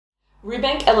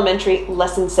Rubank Elementary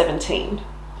Lesson 17.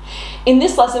 In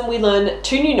this lesson we learn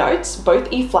two new notes,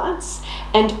 both E flats,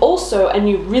 and also a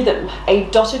new rhythm, a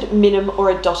dotted minim or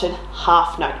a dotted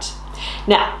half note.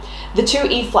 Now, the two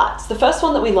E flats. The first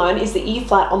one that we learn is the E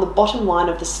flat on the bottom line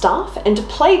of the staff, and to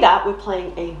play that we're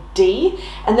playing a D,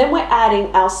 and then we're adding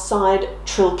our side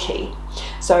trill key.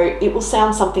 So it will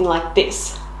sound something like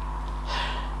this.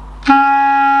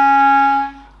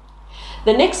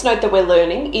 The next note that we're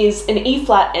learning is an E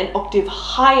flat an octave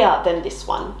higher than this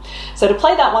one. So to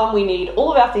play that one we need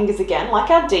all of our fingers again,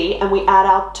 like our D, and we add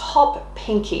our top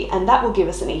pinky, and that will give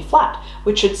us an E flat,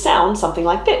 which should sound something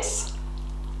like this.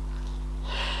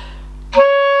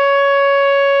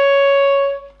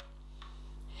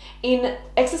 In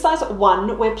exercise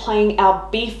 1, we're playing our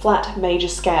B flat major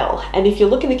scale, and if you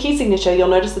look in the key signature you'll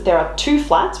notice that there are two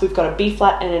flats. We've got a B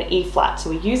flat and an E flat,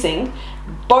 so we're using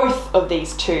both of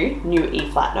these two new E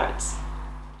flat notes.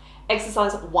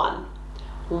 Exercise 1.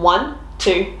 1,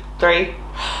 2, 3.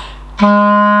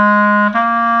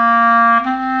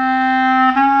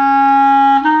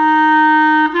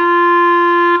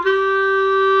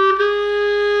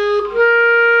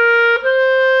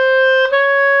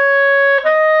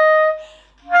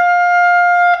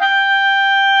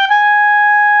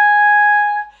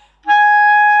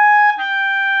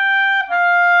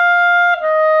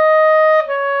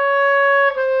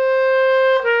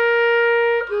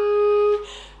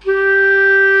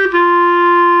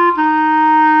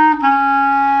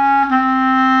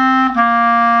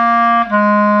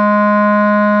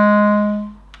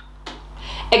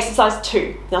 Exercise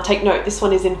 2. Now take note, this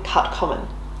one is in cut common.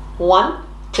 1,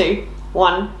 2,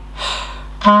 1.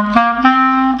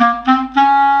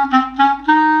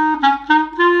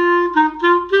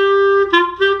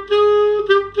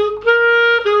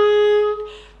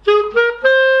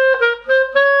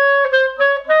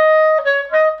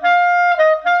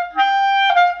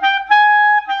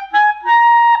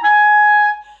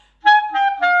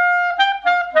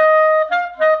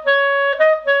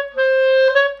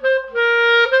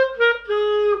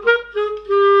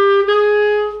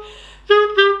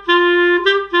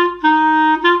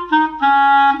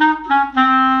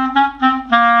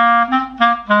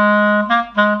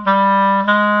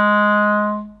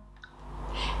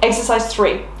 Exercise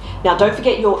 3. Now don't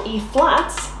forget your E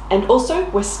flats, and also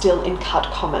we're still in cut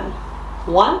common.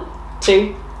 1,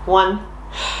 2, 1.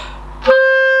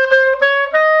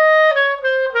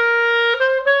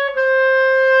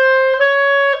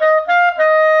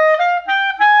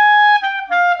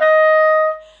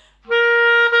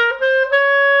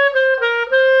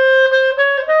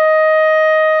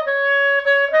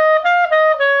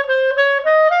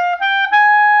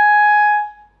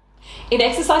 In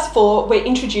exercise 4, we're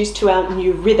introduced to our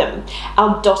new rhythm,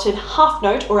 our dotted half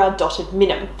note or our dotted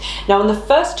minim. Now in the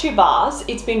first two bars,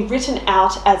 it's been written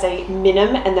out as a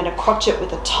minim and then a crotchet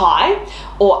with a tie,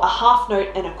 or a half note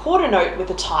and a quarter note with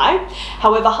a tie.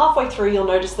 However, halfway through you'll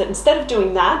notice that instead of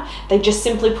doing that, they just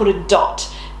simply put a dot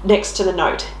next to the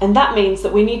note. And that means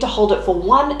that we need to hold it for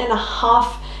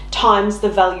 1.5 times the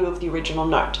value of the original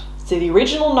note. So the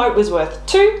original note was worth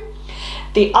 2.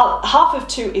 The half of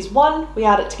 2 is 1, we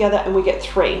add it together and we get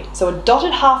 3. So a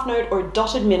dotted half note or a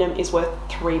dotted minim is worth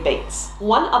 3 beats.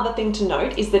 One other thing to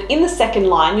note is that in the second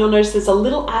line you'll notice there's a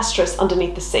little asterisk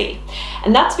underneath the C.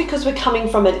 And that's because we're coming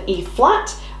from an E flat,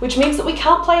 which means that we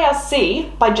can't play our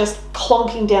C by just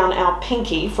clonking down our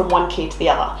pinky from one key to the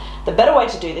other. The better way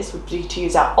to do this would be to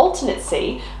use our alternate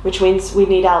C, which means we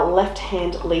need our left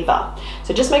hand lever.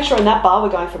 So just make sure in that bar we're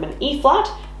going from an E flat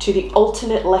to the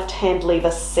alternate left hand lever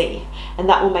C, and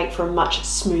that will make for a much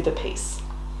smoother piece.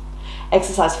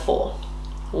 Exercise 4.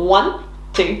 1,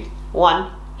 2,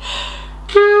 1.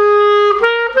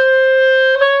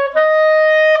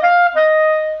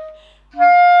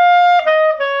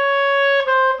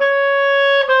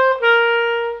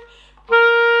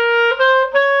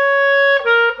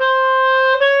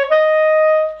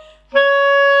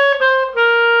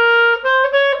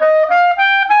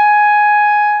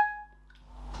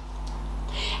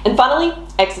 And finally,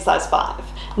 exercise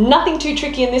 5. Nothing too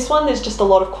tricky in this one, there's just a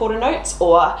lot of quarter notes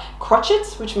or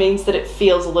crotchets, which means that it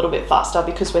feels a little bit faster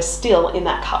because we're still in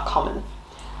that cut common.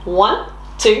 1,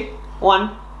 2,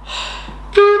 1.